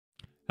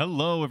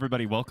Hello,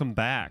 everybody. Welcome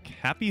back.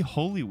 Happy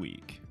Holy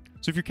Week.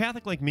 So if you're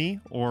Catholic like me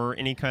or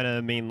any kind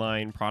of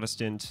mainline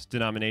Protestant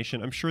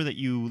denomination, I'm sure that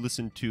you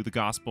listened to the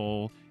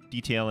gospel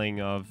detailing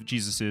of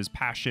Jesus's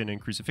passion and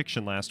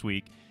crucifixion last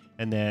week.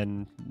 And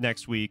then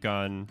next week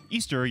on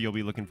Easter, you'll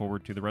be looking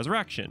forward to the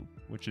resurrection,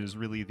 which is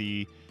really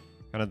the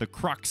kind of the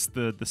crux,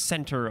 the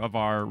center of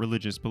our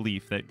religious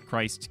belief that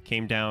Christ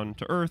came down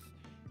to earth.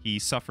 He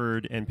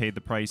suffered and paid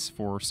the price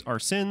for our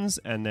sins,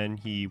 and then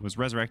he was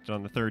resurrected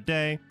on the third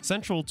day.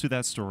 Central to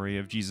that story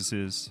of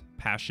Jesus's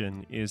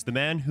passion is the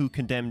man who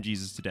condemned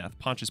Jesus to death,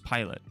 Pontius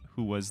Pilate,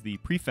 who was the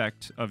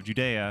prefect of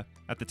Judea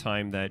at the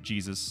time that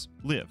Jesus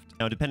lived.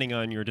 Now, depending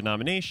on your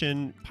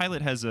denomination,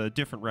 Pilate has a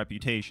different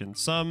reputation.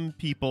 Some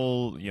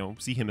people,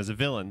 see him as a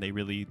villain.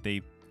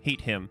 They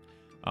hate him.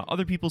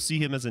 Other people see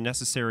him as a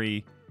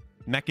necessary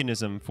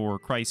mechanism for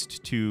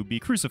Christ to be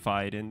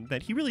crucified, and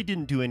that he really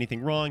didn't do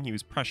anything wrong. He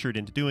was pressured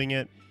into doing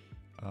it.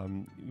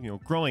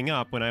 Growing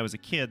up, when I was a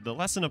kid, the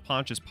lesson of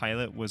Pontius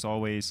Pilate was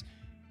always,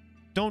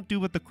 don't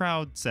do what the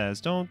crowd says.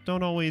 Don't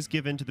always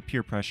give in to the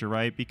peer pressure,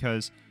 right?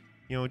 Because,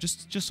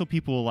 just so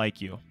people will like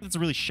you. That's a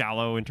really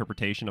shallow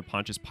interpretation of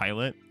Pontius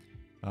Pilate.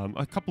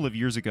 A couple of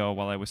years ago,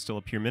 while I was still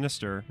a peer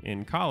minister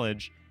in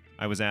college,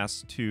 I was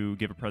asked to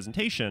give a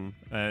presentation,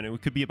 and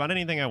it could be about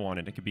anything I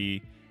wanted. It could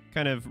be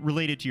kind of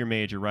related to your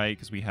major, right?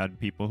 Because we had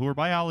people who were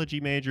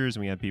biology majors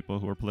and we had people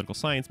who were political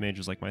science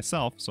majors like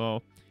myself.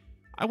 So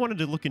I wanted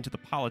to look into the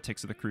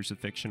politics of the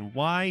crucifixion.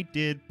 Why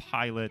did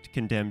Pilate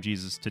condemn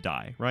Jesus to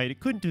die, right? It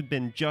couldn't have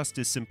been just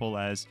as simple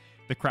as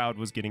the crowd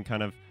was getting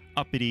kind of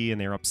uppity and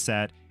they're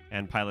upset,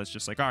 and Pilate's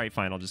just like, all right,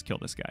 fine, I'll just kill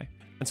this guy.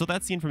 And so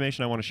that's the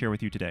information I want to share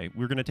with you today.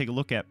 We're going to take a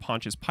look at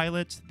Pontius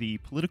Pilate, the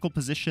political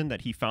position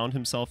that he found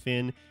himself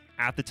in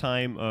at the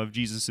time of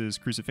Jesus's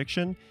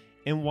crucifixion,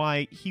 and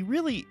why he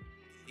really,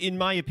 in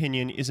my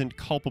opinion, isn't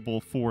culpable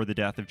for the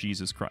death of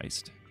Jesus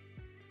Christ.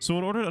 So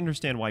in order to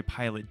understand why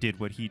Pilate did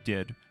what he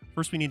did,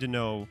 first we need to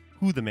know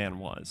who the man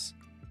was.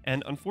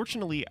 And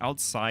unfortunately,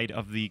 outside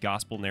of the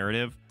gospel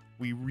narrative,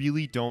 we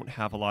really don't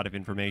have a lot of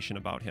information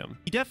about him.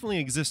 He definitely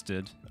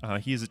existed.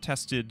 He is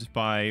attested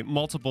by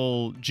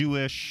multiple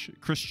Jewish,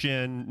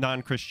 Christian,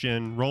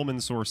 non-Christian,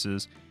 Roman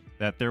sources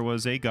that there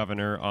was a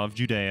governor of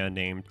Judea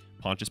named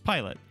Pontius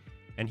Pilate.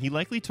 And he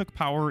likely took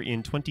power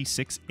in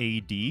 26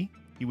 AD.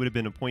 He would have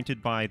been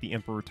appointed by the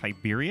Emperor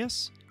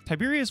Tiberius.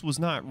 Tiberius was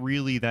not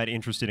really that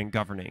interested in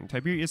governing.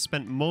 Tiberius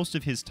spent most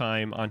of his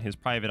time on his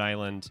private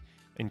island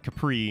in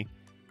Capri.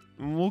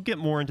 We'll get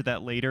more into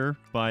that later,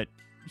 but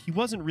he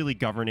wasn't really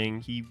governing.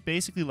 He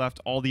basically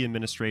left all the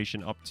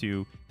administration up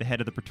to the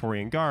head of the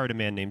Praetorian Guard, a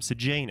man named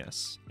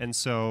Sejanus. And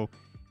so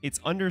it's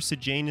under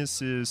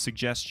Sejanus's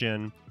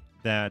suggestion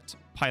that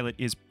Pilate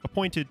is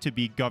appointed to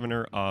be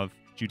governor of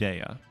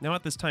Judea. Now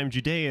at this time,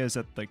 Judea is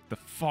at the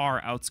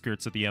far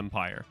outskirts of the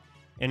empire.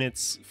 And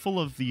it's full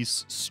of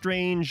these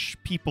strange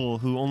people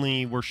who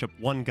only worship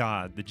one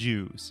god, the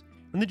Jews.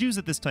 And the Jews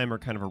at this time are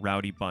kind of a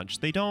rowdy bunch.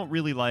 They don't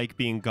really like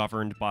being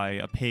governed by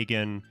a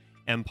pagan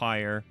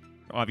empire.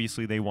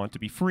 Obviously, they want to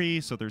be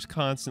free, so there's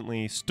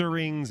constantly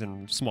stirrings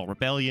and small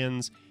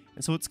rebellions.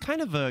 And so it's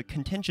kind of a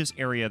contentious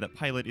area that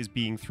Pilate is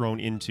being thrown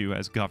into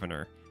as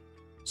governor.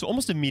 So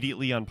almost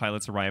immediately on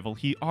Pilate's arrival,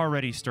 he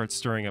already starts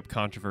stirring up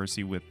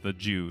controversy with the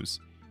Jews.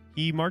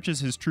 He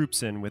marches his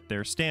troops in with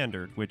their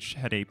standard, which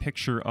had a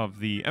picture of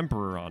the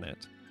emperor on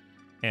it.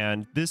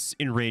 And this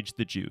enraged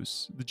the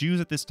Jews. The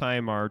Jews at this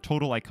time are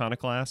total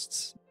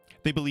iconoclasts.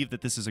 They believe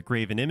that this is a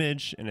graven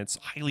image, and it's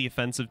highly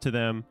offensive to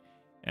them.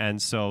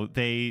 And so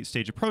they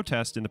stage a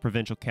protest in the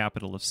provincial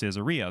capital of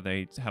Caesarea.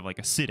 They have like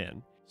a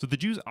sit-in. So the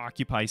Jews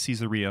occupy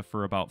Caesarea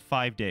for about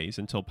 5 days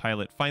until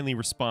Pilate finally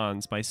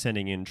responds by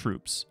sending in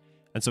troops.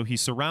 And so he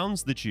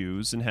surrounds the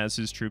Jews and has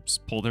his troops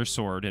pull their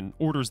sword and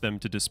orders them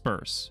to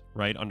disperse,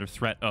 right, under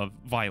threat of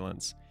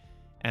violence.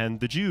 And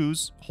the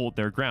Jews hold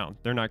their ground.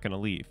 They're not going to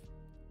leave.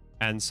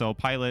 And so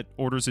Pilate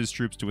orders his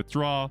troops to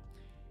withdraw,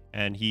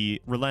 and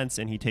he relents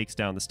and he takes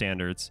down the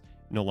standards,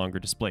 no longer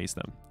displays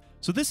them.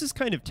 So this is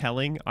kind of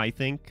telling, I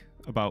think,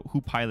 about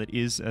who Pilate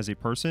is as a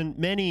person.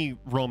 Many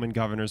Roman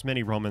governors,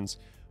 many Romans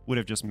would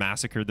have just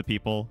massacred the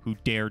people who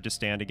dared to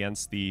stand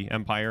against the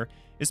empire,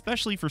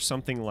 especially for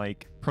something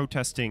like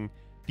protesting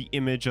the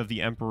image of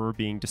the emperor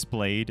being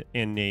displayed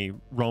in a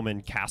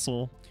Roman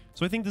castle.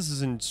 So I think this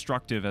is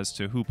instructive as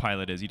to who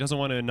Pilate is. He doesn't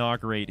want to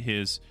inaugurate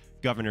his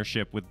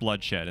governorship with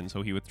bloodshed, and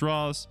so he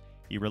withdraws,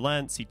 he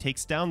relents, he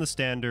takes down the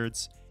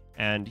standards,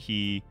 and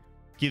he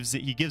gives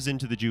in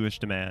to the Jewish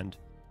demand.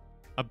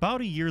 About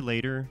a year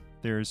later,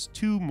 there's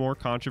two more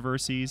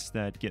controversies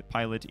that get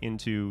Pilate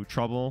into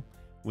trouble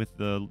with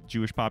the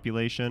Jewish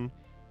population.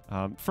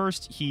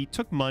 First, he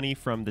took money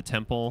from the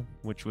temple,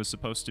 which was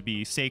supposed to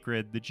be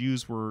sacred. The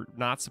Jews were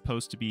not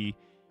supposed to be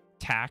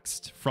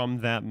taxed from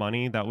that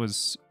money. That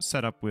was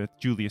set up with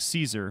Julius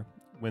Caesar.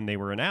 When they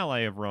were an ally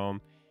of Rome,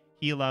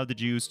 he allowed the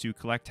Jews to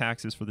collect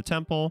taxes for the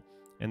temple,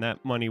 and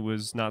that money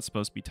was not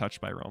supposed to be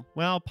touched by Rome.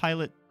 Well,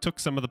 Pilate took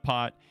some of the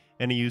pot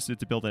and he used it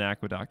to build an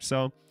aqueduct.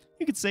 So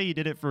you could say he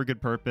did it for a good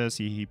purpose.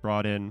 He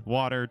brought in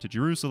water to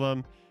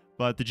Jerusalem,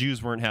 but the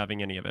Jews weren't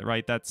having any of it,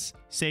 right? That's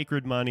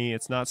sacred money.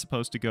 It's not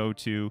supposed to go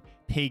to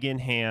pagan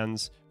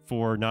hands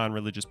for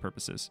non-religious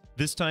purposes.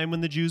 This time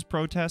when the Jews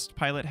protest,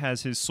 Pilate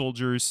has his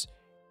soldiers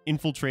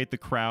infiltrate the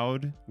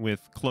crowd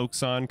with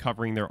cloaks on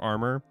covering their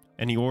armor,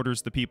 and he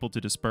orders the people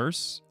to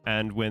disperse.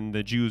 And when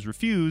the Jews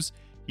refuse,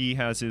 he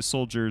has his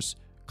soldiers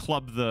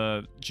club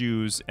the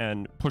Jews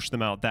and push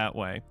them out that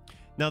way.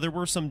 Now, there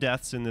were some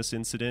deaths in this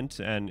incident,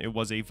 and it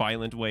was a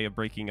violent way of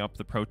breaking up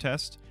the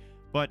protest.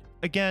 But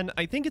again,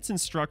 I think it's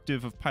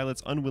instructive of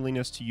Pilate's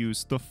unwillingness to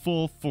use the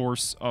full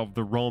force of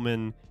the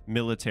Roman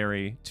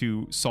military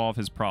to solve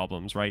his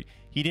problems, right?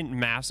 He didn't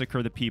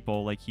massacre the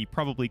people like he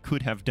probably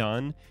could have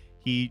done.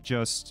 He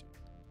just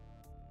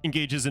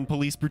engages in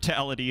police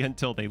brutality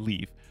until they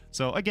leave.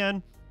 So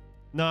again,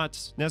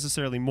 not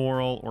necessarily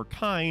moral or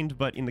kind,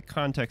 but in the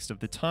context of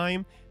the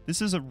time,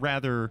 this is a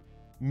rather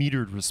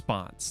metered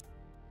response.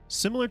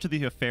 Similar to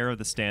the affair of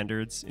the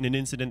Standards, in an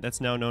incident that's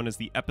now known as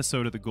the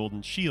episode of the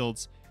Golden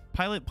Shields,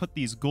 Pilate put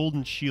these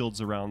golden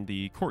shields around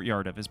the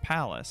courtyard of his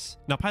palace.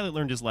 Now, Pilate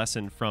learned his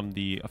lesson from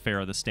the affair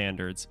of the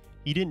Standards.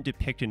 He didn't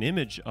depict an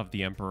image of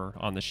the emperor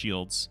on the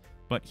shields,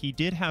 but he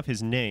did have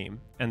his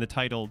name and the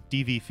title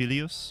Divi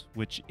Filius,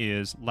 which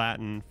is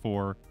Latin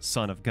for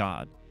Son of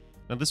God.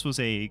 Now, this was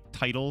a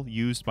title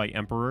used by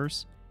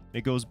emperors.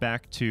 It goes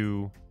back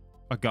to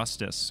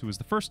Augustus, who was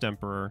the first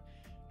emperor,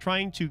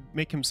 trying to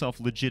make himself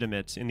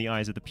legitimate in the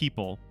eyes of the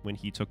people when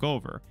he took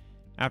over.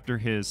 After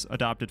his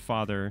adopted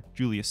father,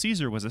 Julius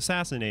Caesar, was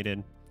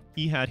assassinated,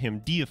 he had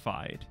him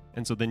deified,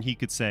 and so then he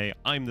could say,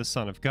 "I'm the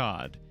son of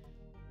God."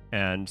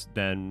 And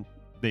then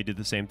they did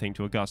the same thing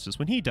to Augustus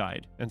when he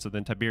died. And so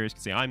then Tiberius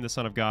could say, "I'm the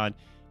son of God.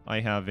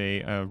 I have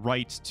a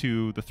right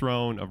to the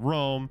throne of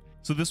Rome."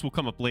 So this will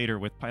come up later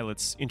with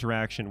Pilate's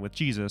interaction with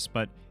Jesus,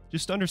 but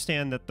just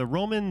understand that the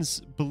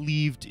Romans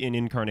believed in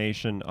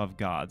incarnation of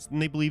gods,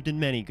 and they believed in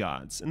many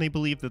gods, and they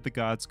believed that the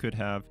gods could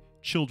have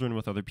children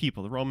with other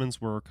people. The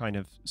Romans were kind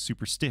of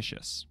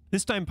superstitious.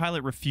 This time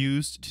Pilate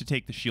refused to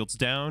take the shields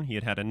down. He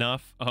had had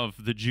enough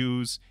of the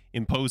Jews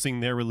imposing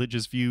their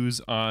religious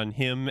views on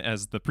him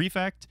as the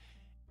prefect,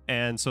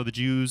 and so the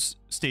Jews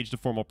staged a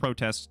formal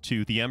protest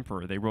to the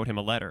emperor. They wrote him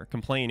a letter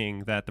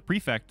complaining that the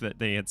prefect that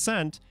they had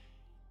sent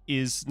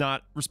is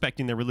not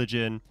respecting their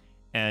religion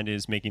and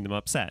is making them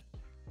upset.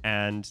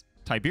 And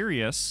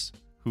Tiberius,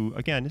 who,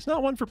 again, is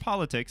not one for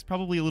politics,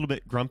 probably a little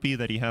bit grumpy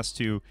that he has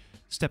to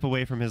step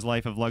away from his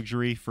life of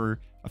luxury for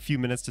a few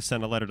minutes to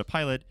send a letter to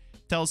Pilate,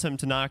 tells him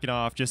to knock it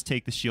off, just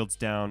take the shields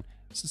down,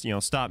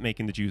 stop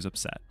making the Jews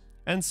upset.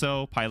 And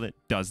so Pilate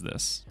does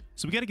this.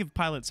 So we got to give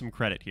Pilate some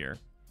credit here.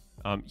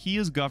 He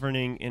is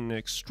governing in an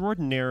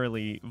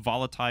extraordinarily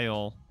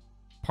volatile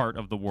part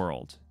of the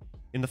world.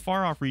 In the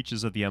far-off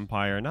reaches of the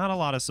empire, not a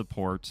lot of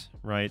support,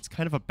 right? It's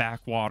kind of a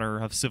backwater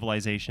of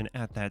civilization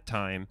at that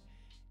time.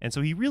 And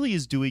so he really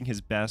is doing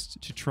his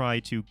best to try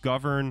to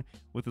govern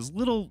with as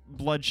little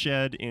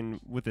bloodshed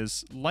and with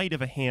as light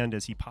of a hand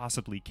as he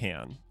possibly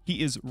can.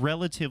 He is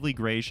relatively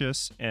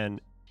gracious and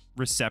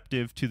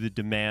receptive to the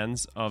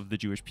demands of the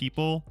Jewish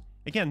people.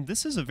 Again,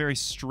 this is a very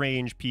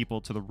strange people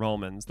to the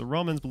Romans. The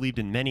Romans believed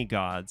in many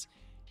gods,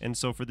 and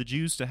so for the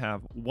Jews to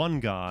have one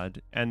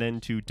god and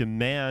then to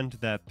demand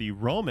that the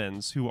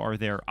Romans, who are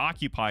their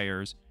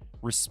occupiers,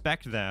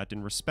 respect that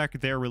and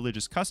respect their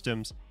religious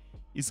customs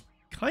is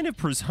kind of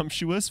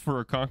presumptuous for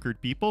a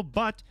conquered people,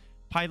 but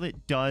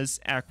Pilate does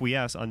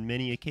acquiesce on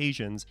many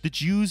occasions. The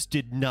Jews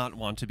did not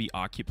want to be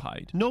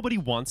occupied. Nobody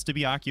wants to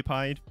be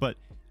occupied, but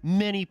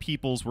many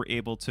peoples were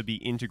able to be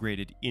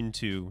integrated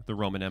into the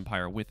Roman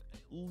Empire with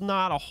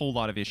not a whole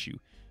lot of issue.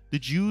 The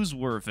Jews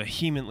were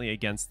vehemently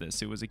against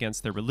this. It was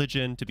against their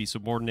religion to be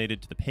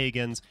subordinated to the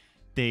pagans.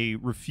 They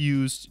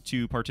refused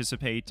to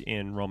participate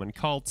in Roman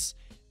cults.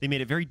 They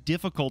made it very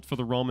difficult for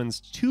the Romans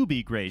to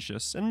be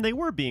gracious, and they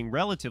were being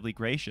relatively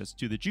gracious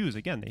to the Jews.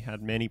 Again, they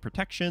had many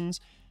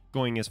protections.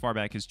 Going as far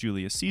back as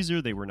Julius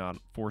Caesar, they were not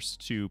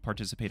forced to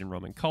participate in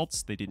Roman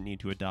cults. They didn't need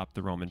to adopt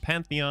the Roman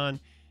pantheon.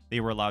 They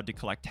were allowed to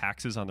collect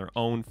taxes on their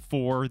own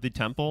for the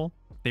temple.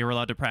 They were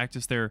allowed to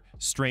practice their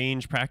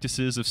strange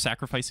practices of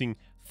sacrificing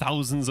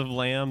thousands of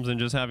lambs and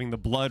just having the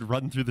blood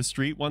run through the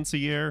street once a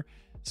year.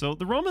 So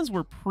the Romans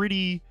were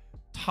pretty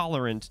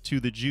tolerant to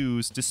the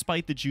Jews,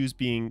 despite the Jews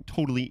being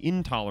totally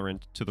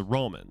intolerant to the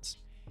Romans.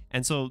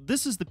 And so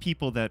this is the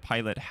people that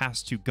Pilate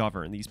has to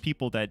govern, these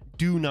people that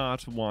do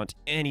not want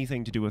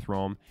anything to do with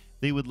Rome.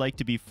 They would like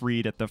to be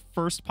freed at the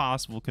first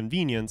possible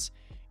convenience,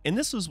 and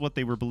this is what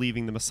they were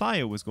believing the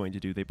Messiah was going to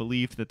do. They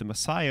believed that the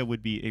Messiah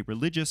would be a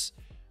religious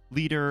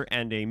leader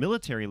and a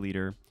military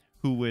leader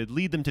who would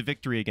lead them to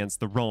victory against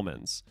the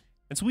Romans.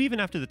 And so even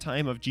after the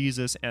time of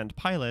Jesus and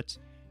Pilate,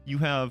 you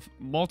have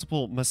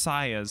multiple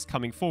messiahs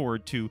coming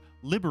forward to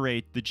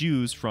liberate the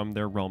Jews from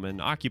their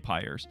Roman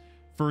occupiers.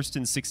 First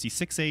in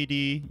 66 AD,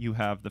 you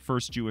have the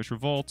first Jewish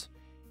revolt,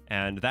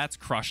 and that's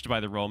crushed by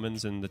the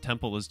Romans, and the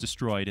temple is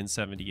destroyed in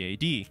 70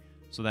 AD.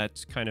 So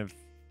that kind of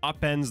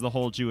upends the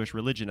whole Jewish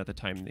religion at the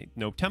time.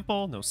 No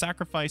temple, no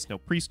sacrifice, no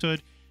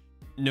priesthood,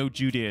 no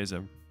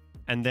Judaism.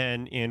 And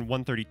then in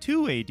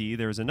 132 AD,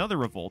 there's another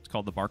revolt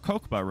called the Bar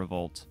Kokhba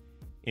revolt,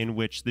 in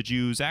which the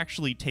Jews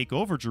actually take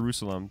over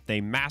Jerusalem.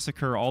 They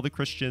massacre all the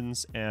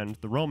Christians and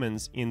the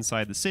Romans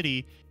inside the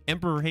city.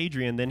 Emperor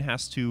Hadrian then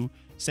has to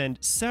send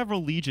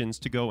several legions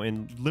to go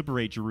and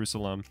liberate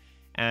Jerusalem.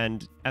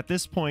 And at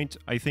this point,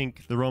 I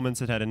think the Romans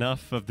had had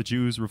enough of the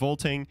Jews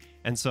revolting,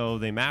 and so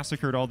they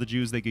massacred all the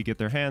Jews they could get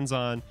their hands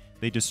on.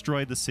 They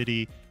destroyed the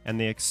city, and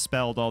they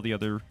expelled all the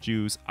other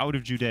Jews out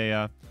of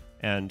Judea.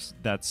 And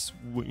that's,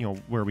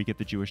 where we get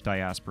the Jewish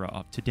diaspora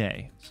of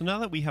today. So now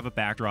that we have a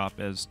backdrop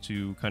as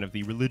to kind of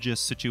the religious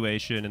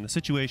situation and the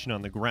situation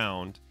on the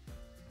ground,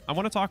 I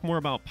want to talk more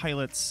about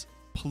Pilate's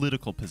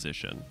political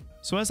position.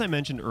 So as I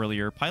mentioned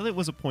earlier, Pilate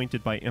was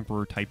appointed by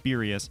Emperor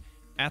Tiberius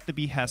at the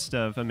behest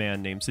of a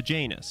man named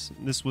Sejanus.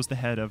 This was the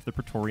head of the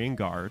Praetorian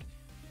Guard,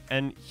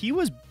 and he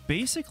was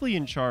basically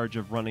in charge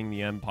of running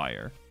the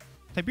empire.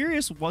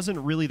 Tiberius wasn't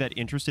really that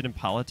interested in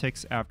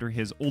politics after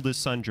his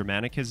oldest son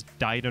Germanicus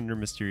died under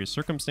mysterious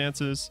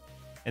circumstances,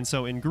 and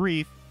so in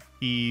grief,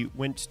 he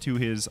went to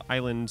his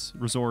island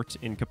resort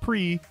in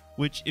Capri,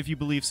 which, if you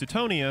believe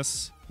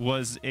Suetonius,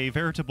 was a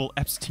veritable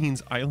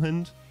Epstein's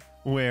Island,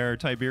 where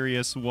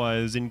Tiberius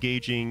was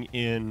engaging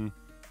in,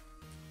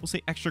 we'll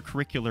say,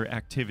 extracurricular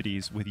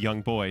activities with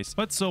young boys.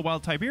 But so while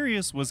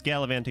Tiberius was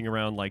gallivanting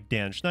around like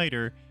Dan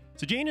Schneider,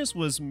 Sejanus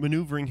was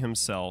maneuvering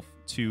himself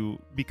to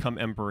become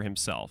emperor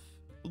himself.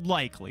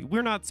 Likely.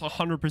 We're not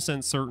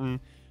 100%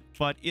 certain,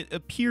 but it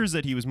appears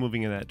that he was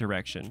moving in that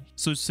direction.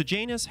 So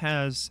Sejanus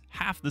has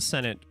half the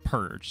Senate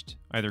purged,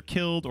 either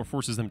killed or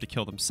forces them to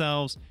kill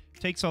themselves,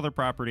 takes all their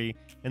property,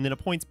 and then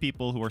appoints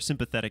people who are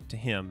sympathetic to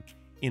him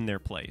in their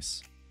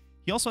place.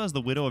 He also has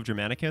the widow of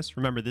Germanicus.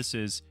 Remember, this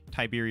is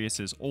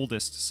Tiberius's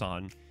oldest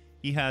son.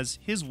 He has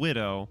his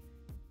widow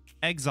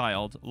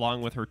exiled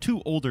along with her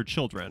two older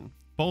children,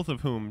 both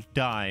of whom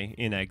die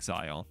in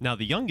exile. Now,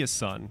 the youngest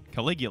son,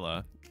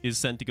 Caligula, is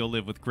sent to go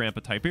live with Grandpa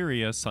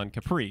Tiberius on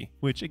Capri,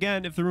 which,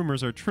 again, if the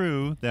rumors are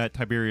true that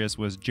Tiberius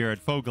was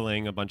Jared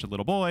Fogeling a bunch of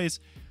little boys,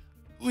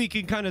 we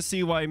can kind of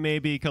see why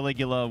maybe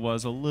Caligula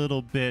was a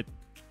little bit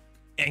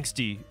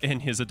angsty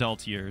in his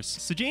adult years.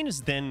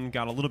 Sejanus then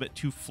got a little bit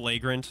too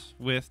flagrant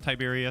with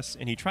Tiberius,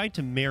 and he tried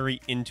to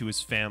marry into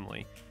his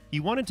family. He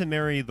wanted to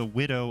marry the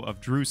widow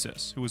of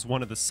Drusus, who was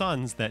one of the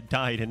sons that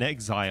died in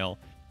exile,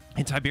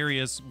 and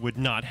Tiberius would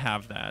not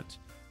have that.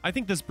 I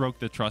think this broke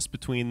the trust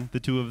between the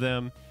two of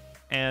them,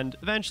 and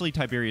eventually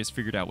Tiberius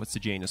figured out what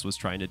Sejanus was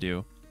trying to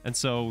do. And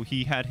so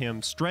he had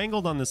him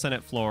strangled on the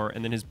Senate floor,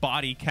 and then his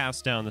body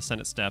cast down the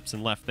Senate steps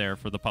and left there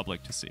for the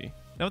public to see.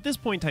 Now at this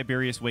point,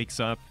 Tiberius wakes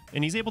up,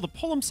 and he's able to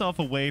pull himself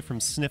away from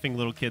sniffing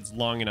little kids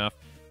long enough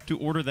to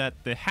order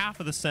that the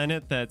half of the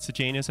Senate that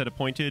Sejanus had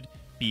appointed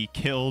be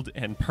killed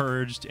and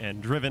purged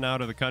and driven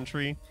out of the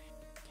country.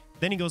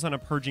 Then he goes on a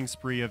purging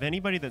spree of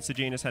anybody that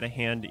Sejanus had a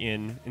hand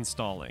in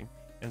installing.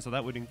 And so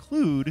that would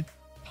include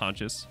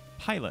Pontius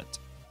Pilate.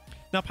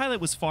 Now,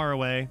 Pilate was far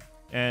away,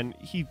 and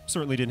he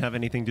certainly didn't have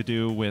anything to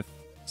do with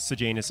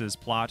Sejanus's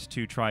plot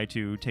to try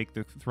to take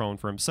the throne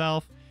for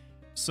himself.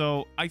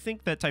 So I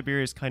think that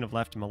Tiberius kind of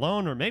left him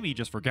alone, or maybe he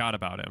just forgot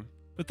about him.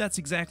 But that's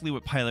exactly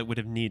what Pilate would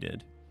have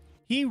needed.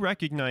 He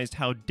recognized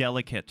how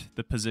delicate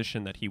the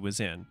position that he was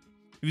in.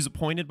 He was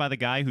appointed by the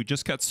guy who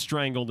just got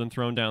strangled and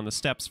thrown down the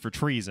steps for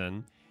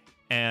treason,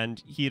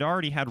 and he had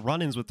already had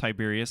run-ins with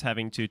Tiberius,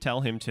 having to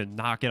tell him to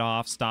knock it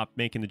off, stop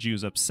making the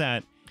Jews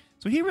upset.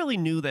 So he really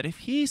knew that if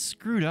he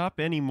screwed up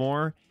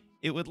anymore,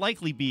 it would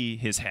likely be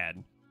his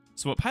head.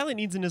 So what Pilate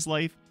needs in his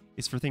life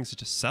is for things to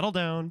just settle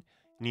down.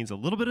 He needs a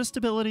little bit of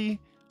stability,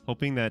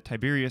 hoping that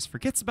Tiberius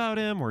forgets about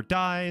him or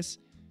dies,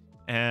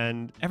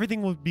 and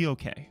everything will be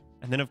okay.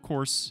 And then, of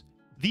course,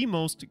 the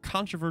most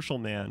controversial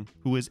man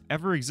who has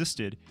ever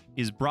existed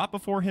is brought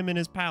before him in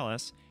his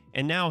palace,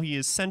 and now he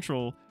is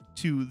central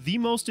to the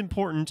most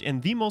important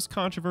and the most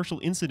controversial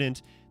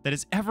incident that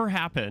has ever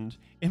happened,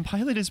 and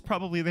Pilate is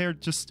probably there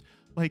just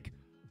like,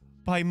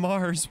 by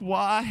Mars,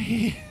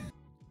 why?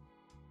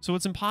 So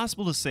it's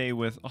impossible to say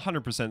with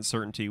 100%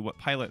 certainty what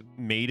Pilate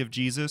made of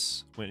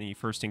Jesus when he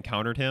first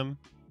encountered him.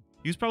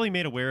 He was probably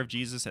made aware of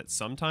Jesus at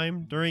some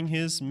time during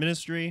his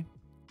ministry.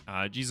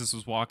 Jesus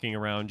was walking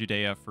around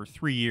Judea for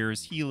 3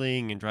 years,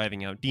 healing and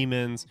driving out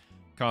demons,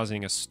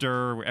 causing a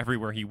stir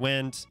everywhere he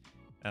went.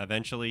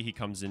 Eventually, he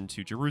comes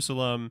into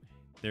Jerusalem.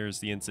 There's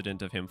the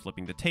incident of him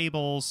flipping the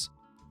tables.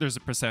 There's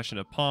a procession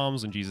of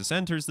palms when Jesus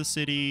enters the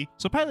city.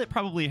 So Pilate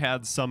probably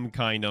had some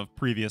kind of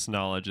previous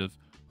knowledge of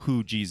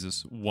who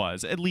Jesus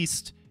was, at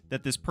least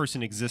that this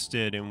person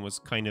existed and was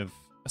kind of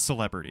a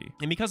celebrity.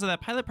 And because of that,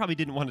 Pilate probably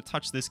didn't want to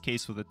touch this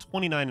case with a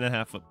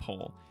 29.5-foot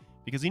pole,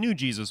 because he knew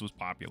Jesus was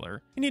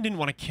popular. And he didn't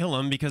want to kill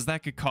him because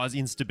that could cause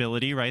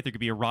instability, right? There could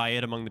be a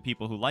riot among the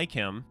people who like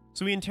him.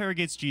 So he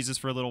interrogates Jesus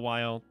for a little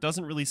while,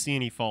 doesn't really see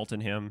any fault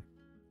in him.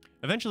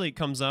 Eventually it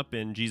comes up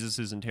in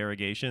Jesus'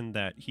 interrogation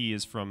that he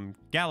is from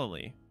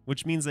Galilee,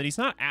 which means that he's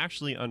not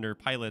actually under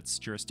Pilate's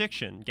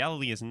jurisdiction.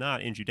 Galilee is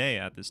not in Judea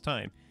at this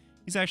time.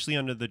 He's actually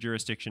under the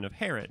jurisdiction of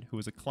Herod, who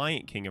was a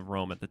client king of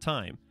Rome at the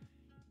time.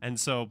 And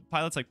so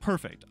Pilate's like,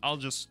 perfect, I'll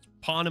just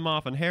pawn him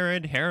off on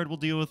Herod. Herod will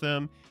deal with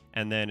him,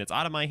 and then it's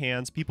out of my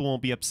hands. People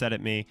won't be upset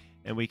at me,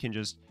 and we can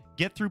just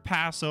get through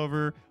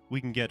Passover,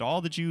 we can get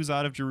all the Jews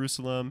out of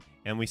Jerusalem,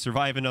 and we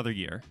survive another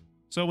year.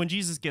 So when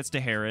Jesus gets to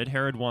Herod,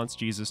 Herod wants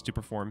Jesus to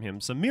perform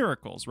him some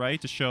miracles, right?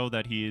 To show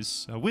that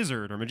he's a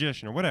wizard or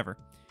magician or whatever.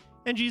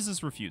 And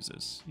Jesus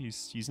refuses.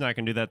 He's not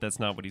going to do that. That's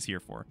not what he's here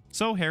for.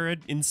 So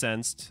Herod,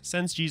 incensed,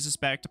 sends Jesus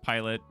back to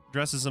Pilate,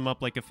 dresses him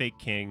up like a fake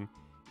king.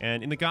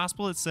 And in the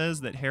gospel, it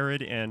says that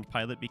Herod and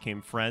Pilate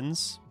became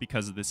friends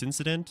because of this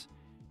incident.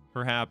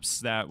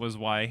 Perhaps that was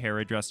why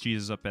Herod dressed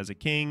Jesus up as a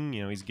king.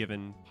 You know, he's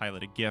given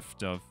Pilate a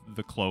gift of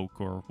the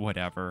cloak or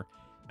whatever.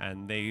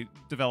 And they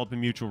develop a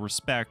mutual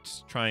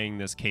respect, trying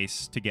this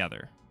case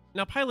together.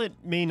 Now,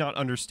 Pilate may not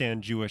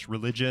understand Jewish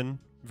religion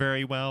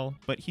very well,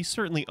 but he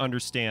certainly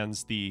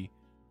understands the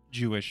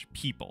Jewish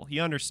people. He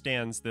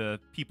understands the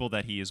people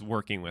that he is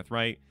working with,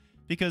 right?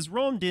 Because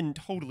Rome didn't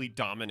totally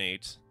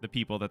dominate the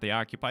people that they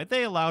occupied.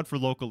 They allowed for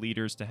local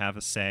leaders to have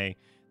a say.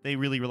 They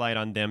really relied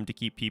on them to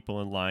keep people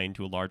in line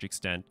to a large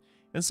extent.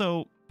 And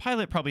so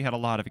Pilate probably had a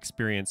lot of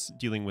experience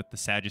dealing with the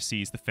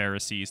Sadducees, the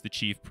Pharisees, the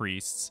chief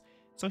priests.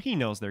 So he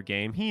knows their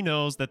game. He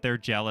knows that they're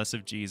jealous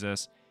of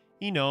Jesus.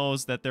 He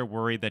knows that they're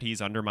worried that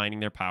he's undermining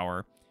their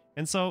power.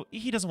 And so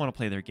he doesn't want to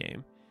play their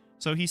game.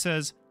 So he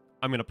says,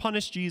 I'm going to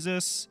punish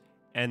Jesus,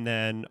 and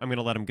then I'm going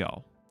to let him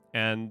go.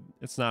 And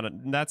that's not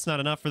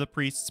enough for the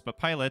priests, but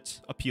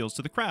Pilate appeals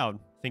to the crowd,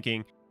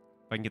 thinking,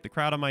 if I can get the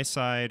crowd on my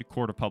side,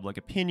 court of public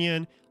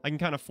opinion, I can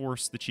kind of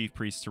force the chief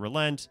priests to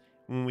relent,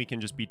 and we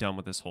can just be done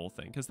with this whole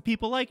thing. Because the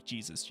people like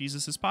Jesus.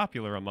 Jesus is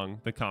popular among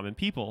the common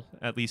people.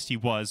 At least he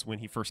was when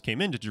he first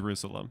came into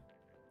Jerusalem.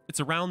 It's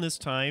around this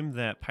time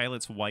that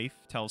Pilate's wife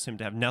tells him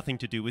to have nothing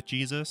to do with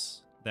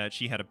Jesus, that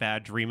she had a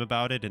bad dream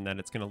about it, and that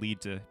it's going to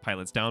lead to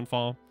Pilate's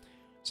downfall.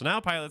 So now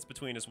Pilate's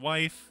between his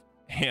wife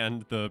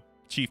and the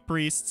chief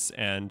priests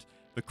and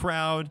the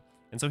crowd,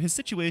 and so his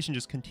situation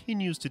just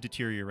continues to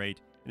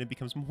deteriorate, and it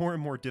becomes more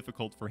and more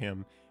difficult for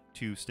him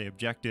to stay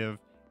objective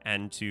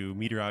and to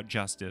meter out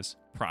justice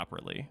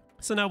properly.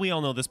 So now we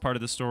all know this part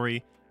of the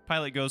story.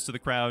 Pilate goes to the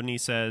crowd and he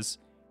says,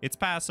 it's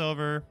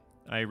Passover.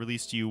 I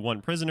release to you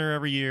one prisoner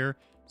every year.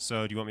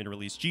 So do you want me to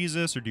release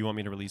Jesus or do you want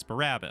me to release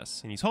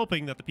Barabbas? And he's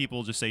hoping that the people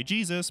will just say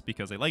Jesus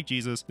because they like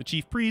Jesus. The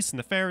chief priests and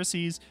the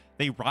Pharisees,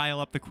 they rile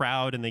up the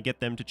crowd and they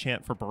get them to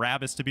chant for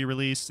Barabbas to be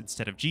released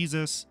instead of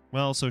Jesus.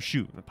 Well, so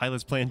shoot,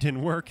 Pilate's plan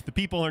didn't work. The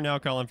people are now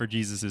calling for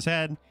Jesus'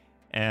 head,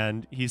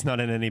 and he's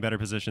not in any better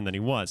position than he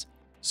was.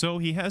 So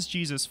he has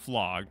Jesus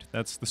flogged.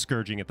 That's the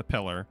scourging at the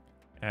pillar.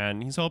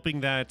 And he's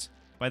hoping that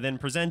by then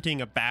presenting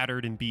a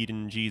battered and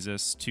beaten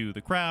Jesus to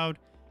the crowd,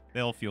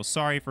 they'll feel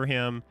sorry for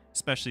him,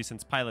 especially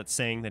since Pilate's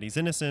saying that he's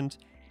innocent,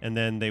 and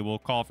then they will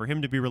call for him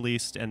to be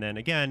released, and then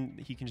again,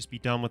 he can just be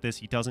done with this.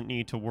 He doesn't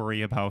need to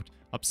worry about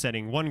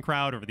upsetting one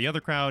crowd over the other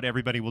crowd.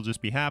 Everybody will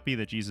just be happy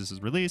that Jesus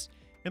is released,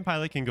 and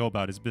Pilate can go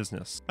about his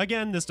business.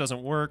 Again, this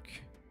doesn't work.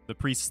 The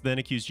priests then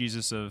accuse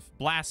Jesus of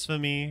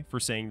blasphemy for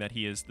saying that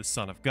he is the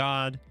Son of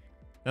God.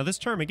 Now, this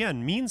term,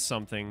 again, means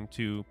something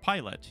to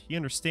Pilate. He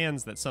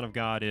understands that Son of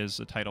God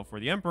is a title for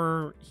the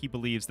emperor. He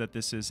believes that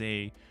this is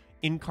a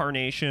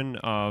incarnation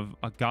of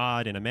a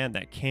god and a man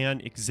that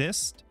can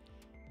exist.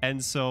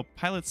 And so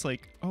Pilate's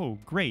like, oh,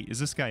 great. Is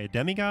this guy a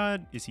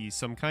demigod? Is he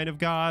some kind of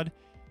god?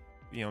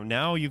 You know,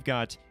 now you've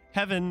got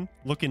heaven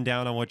looking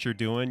down on what you're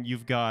doing.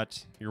 You've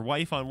got your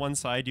wife on one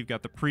side. You've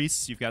got the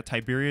priests. You've got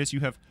Tiberius.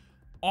 You have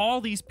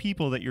all these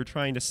people that you're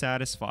trying to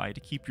satisfy to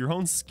keep your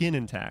own skin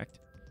intact.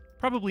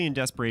 Probably in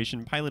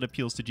desperation, Pilate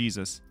appeals to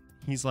Jesus.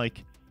 He's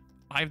like,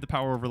 I have the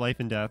power over life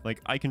and death. Like,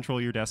 I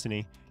control your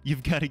destiny.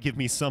 You've got to give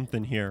me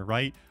something here,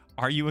 right?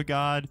 Are you a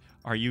god?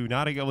 Are you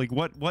not a god? Like,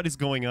 what is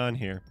going on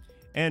here?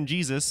 And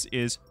Jesus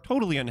is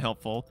totally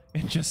unhelpful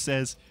and just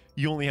says,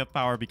 you only have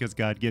power because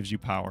God gives you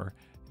power.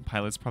 And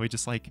Pilate's probably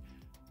just like,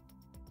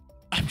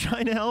 I'm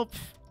trying to help.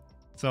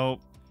 So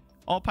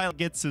all Pilate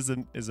gets is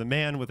a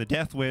man with a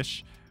death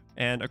wish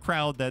and a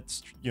crowd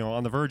that's,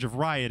 on the verge of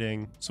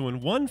rioting. So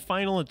in one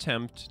final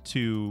attempt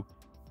to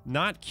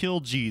not kill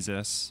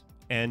Jesus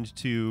and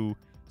to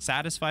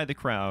satisfy the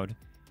crowd,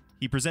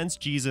 he presents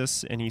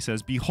Jesus and he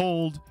says,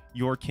 behold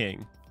your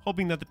king,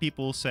 hoping that the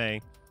people will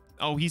say,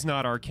 oh, he's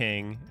not our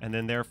king, and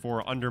then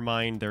therefore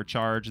undermine their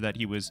charge that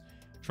he was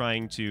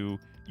trying to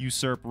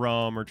usurp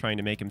Rome or trying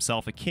to make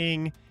himself a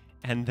king,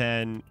 and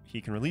then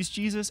he can release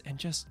Jesus and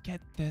just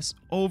get this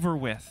over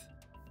with.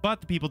 But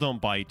the people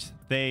don't bite.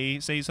 They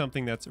say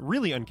something that's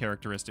really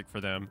uncharacteristic for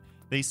them.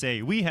 They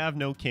say, we have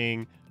no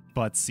king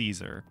but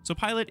Caesar. So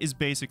Pilate is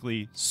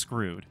basically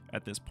screwed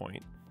at this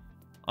point.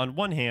 On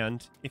one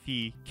hand, if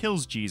he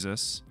kills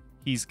Jesus,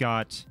 he's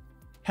got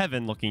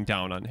heaven looking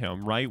down on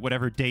him, right?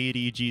 Whatever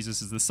deity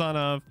Jesus is the son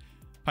of,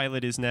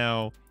 Pilate is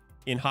now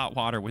in hot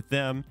water with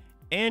them,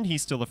 and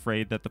he's still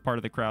afraid that the part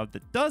of the crowd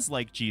that does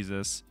like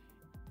Jesus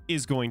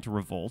is going to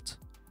revolt.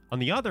 On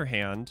the other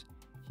hand,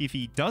 if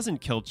he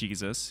doesn't kill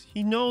Jesus,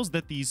 he knows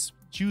that these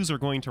Jews are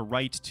going to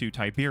write to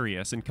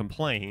Tiberius and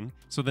complain,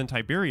 so then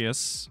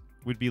Tiberius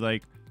would be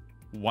like,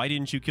 why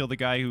didn't you kill the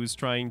guy who was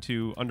trying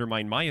to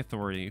undermine my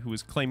authority, who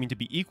was claiming to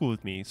be equal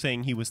with me,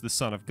 saying he was the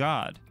Son of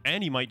God?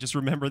 And he might just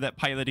remember that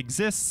Pilate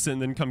exists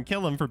and then come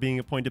kill him for being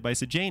appointed by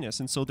Sejanus.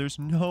 And so there's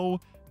no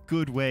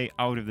good way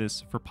out of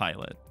this for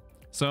Pilate.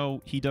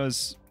 So he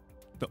does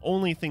the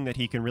only thing that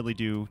he can really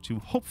do to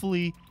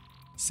hopefully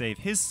save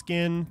his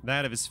skin,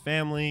 that of his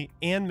family,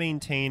 and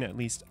maintain at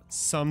least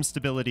some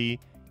stability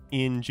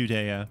in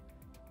Judea.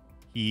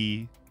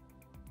 He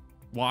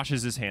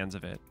washes his hands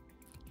of it.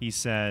 He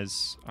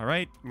says, all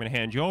right, I'm going to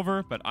hand you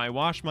over, but I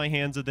wash my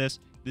hands of this.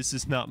 This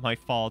is not my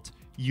fault.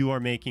 You are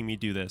making me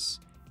do this.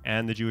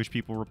 And the Jewish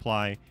people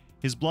reply,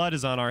 his blood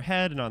is on our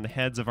head and on the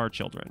heads of our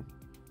children.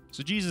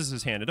 So Jesus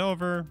is handed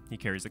over. He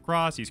carries the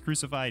cross. He's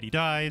crucified. He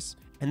dies.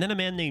 And then a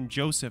man named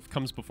Joseph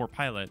comes before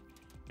Pilate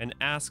and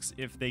asks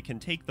if they can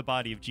take the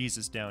body of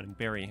Jesus down and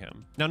bury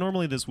him. Now,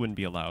 normally this wouldn't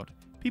be allowed.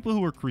 People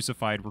who were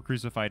crucified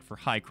for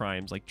high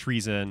crimes like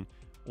treason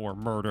or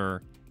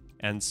murder.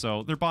 And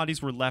so their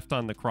bodies were left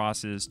on the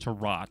crosses to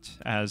rot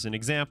as an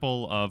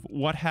example of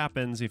what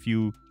happens if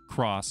you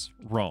cross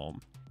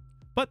Rome.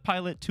 But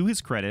Pilate, to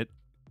his credit,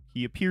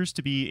 he appears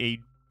to be a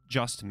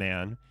just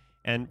man,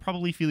 and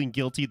probably feeling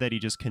guilty that he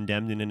just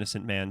condemned an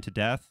innocent man to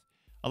death,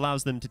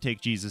 allows them to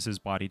take Jesus'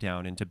 body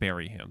down and to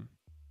bury him.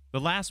 The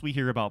last we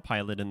hear about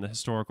Pilate in the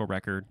historical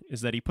record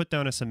is that he put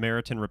down a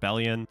Samaritan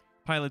rebellion.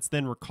 Pilate's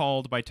then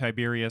recalled by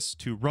Tiberius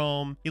to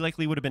Rome. He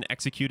likely would have been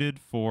executed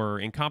for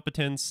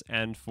incompetence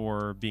and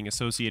for being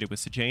associated with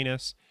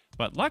Sejanus,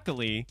 but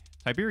luckily,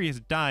 Tiberius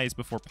dies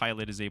before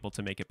Pilate is able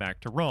to make it back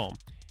to Rome.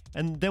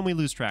 And then we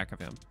lose track of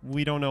him.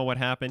 We don't know what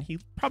happened. He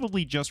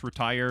probably just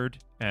retired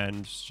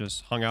and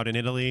just hung out in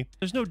Italy.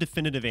 There's no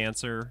definitive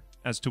answer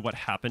as to what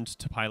happened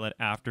to Pilate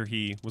after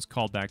he was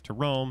called back to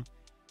Rome.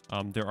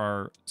 There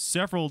are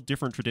several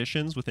different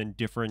traditions within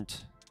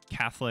different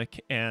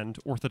Catholic and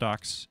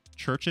Orthodox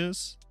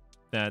churches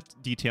that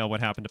detail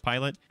what happened to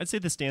Pilate. I'd say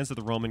the stance of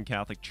the Roman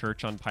Catholic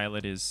Church on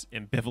Pilate is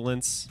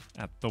ambivalence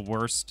at the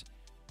worst.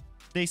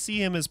 They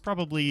see him as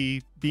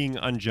probably being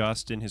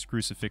unjust in his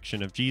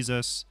crucifixion of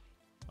Jesus.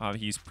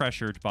 He's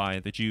pressured by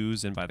the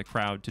Jews and by the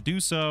crowd to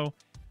do so,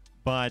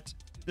 but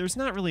there's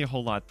not really a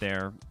whole lot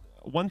there.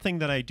 One thing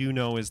that I do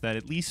know is that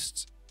at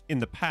least in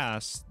the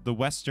past, the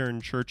Western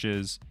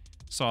churches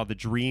saw the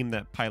dream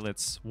that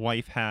Pilate's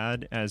wife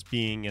had as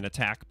being an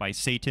attack by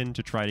Satan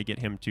to try to get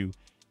him to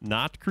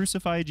not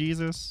crucify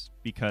Jesus,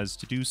 because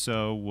to do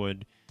so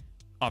would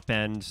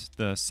upend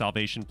the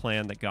salvation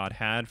plan that God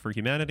had for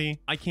humanity.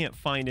 I can't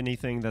find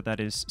anything that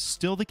is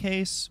still the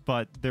case,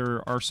 but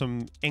there are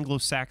some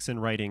Anglo-Saxon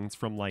writings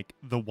from like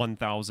the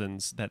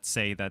 1000s that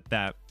say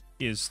that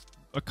is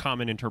a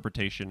common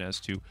interpretation as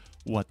to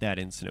what that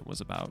incident was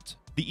about.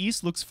 The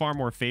East looks far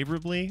more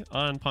favorably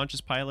on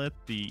Pontius Pilate,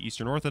 the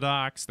Eastern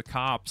Orthodox, the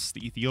Copts,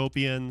 the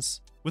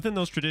Ethiopians. Within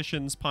those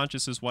traditions,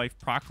 Pontius's wife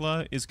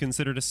Procla is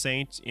considered a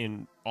saint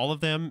in all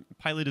of them.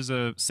 Pilate is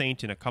a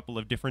saint in a couple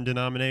of different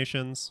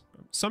denominations.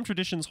 Some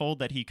traditions hold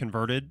that he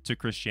converted to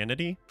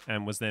Christianity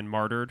and was then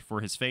martyred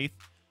for his faith,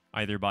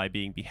 either by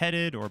being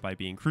beheaded or by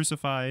being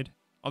crucified.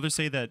 Others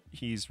say that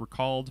he's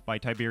recalled by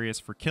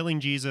Tiberius for killing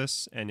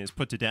Jesus and is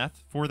put to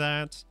death for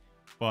that,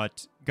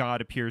 but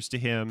God appears to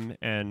him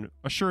and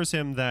assures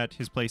him that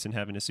his place in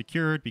heaven is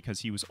secured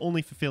because he was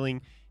only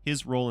fulfilling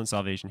his role in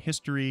salvation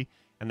history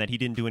and that he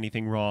didn't do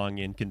anything wrong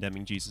in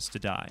condemning Jesus to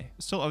die.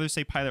 Still others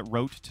say Pilate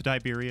wrote to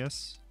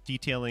Tiberius,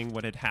 detailing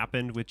what had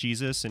happened with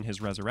Jesus and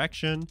his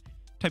resurrection.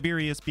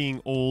 Tiberius,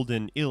 being old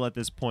and ill at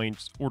this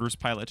point, orders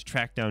Pilate to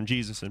track down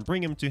Jesus and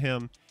bring him to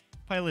him.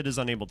 Pilate is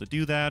unable to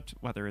do that,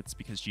 whether it's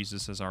because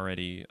Jesus has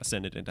already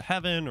ascended into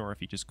heaven or if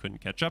he just couldn't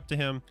catch up to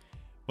him.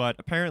 But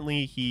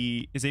apparently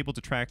he is able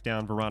to track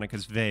down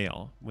Veronica's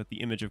veil with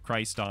the image of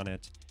Christ on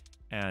it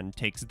and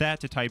takes that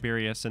to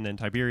Tiberius, and then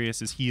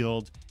Tiberius is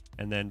healed.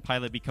 And then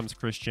Pilate becomes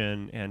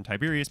Christian and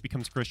Tiberius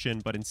becomes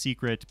Christian, but in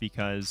secret,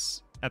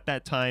 because at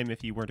that time,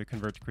 if he were to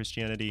convert to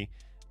Christianity,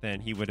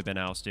 then he would have been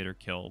ousted or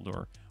killed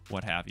or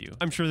what have you.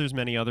 I'm sure there's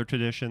many other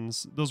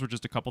traditions. Those were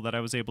just a couple that I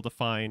was able to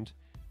find.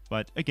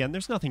 But again,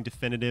 there's nothing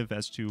definitive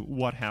as to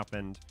what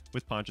happened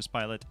with Pontius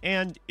Pilate.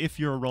 And if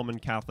you're a Roman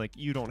Catholic,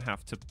 you don't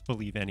have to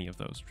believe any of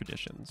those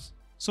traditions.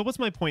 So what's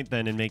my point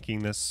then in making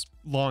this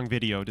long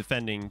video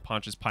defending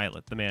Pontius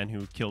Pilate, the man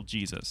who killed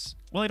Jesus?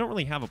 Well, I don't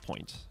really have a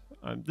point.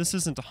 This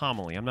isn't a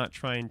homily. I'm not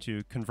trying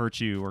to convert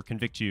you or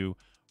convict you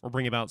or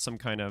bring about some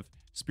kind of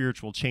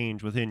spiritual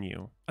change within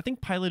you. I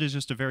think Pilate is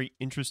just a very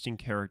interesting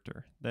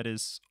character that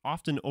is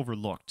often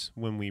overlooked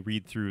when we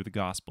read through the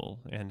gospel,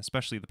 and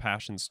especially the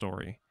Passion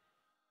story.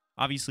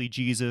 Obviously,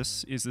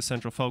 Jesus is the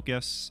central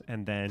focus,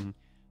 and then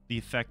the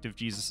effect of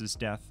Jesus'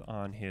 death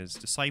on his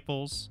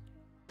disciples,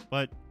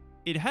 but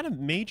it had a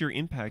major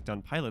impact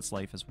on Pilate's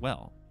life as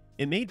well.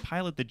 It made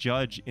Pilate the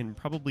judge in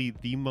probably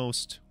the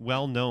most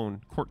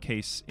well-known court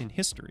case in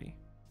history,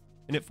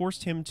 and it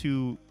forced him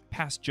to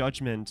pass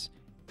judgment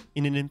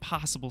in an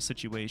impossible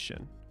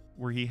situation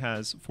where he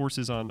has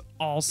forces on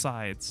all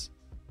sides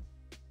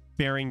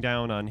bearing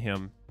down on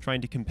him,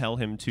 trying to compel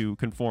him to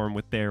conform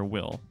with their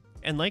will.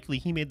 And likely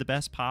he made the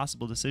best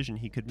possible decision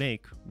he could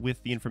make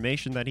with the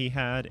information that he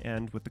had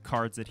and with the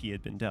cards that he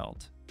had been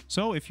dealt.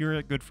 So if you're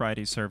at Good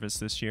Friday service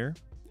this year,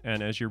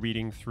 and as you're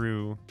reading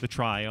through the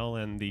trial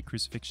and the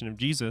crucifixion of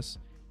Jesus,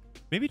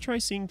 Maybe try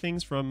seeing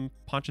things from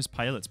Pontius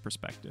Pilate's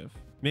perspective.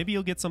 Maybe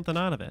you'll get something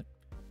out of it.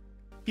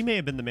 He may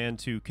have been the man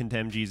to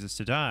condemn Jesus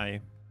to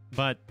die,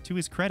 but to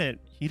his credit,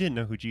 he didn't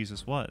know who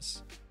Jesus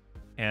was.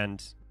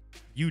 And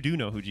you do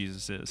know who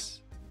Jesus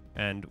is.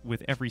 And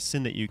with every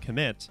sin that you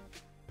commit,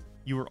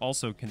 you are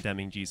also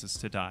condemning Jesus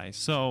to die.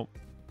 So,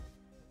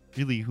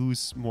 really,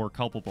 who's more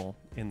culpable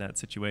in that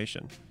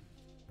situation?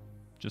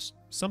 Just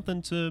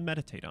something to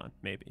meditate on,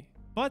 maybe.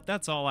 But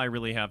that's all I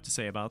really have to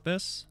say about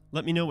this.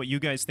 Let me know what you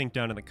guys think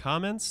down in the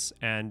comments,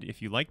 and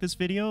if you like this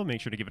video,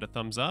 make sure to give it a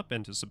thumbs up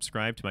and to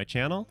subscribe to my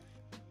channel.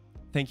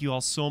 Thank you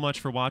all so much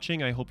for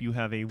watching. I hope you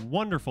have a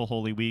wonderful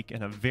Holy Week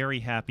and a very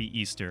happy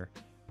Easter.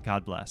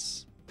 God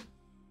bless.